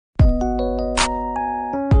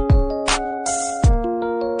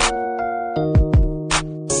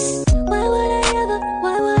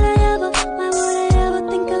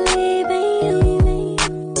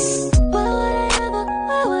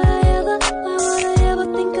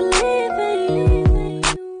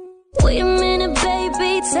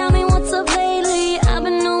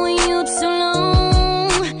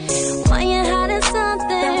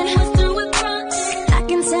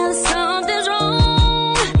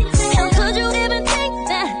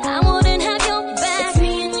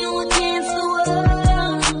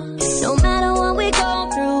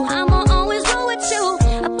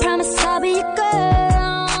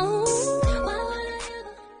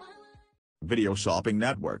video shopping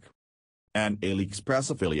network. An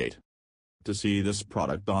AliExpress affiliate. To see this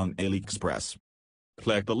product on AliExpress,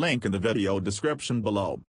 click the link in the video description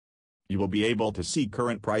below. You will be able to see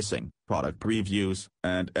current pricing, product previews,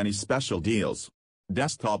 and any special deals.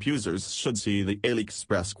 Desktop users should see the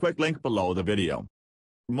AliExpress quick link below the video.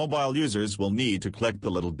 Mobile users will need to click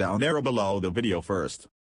the little down arrow below the video first.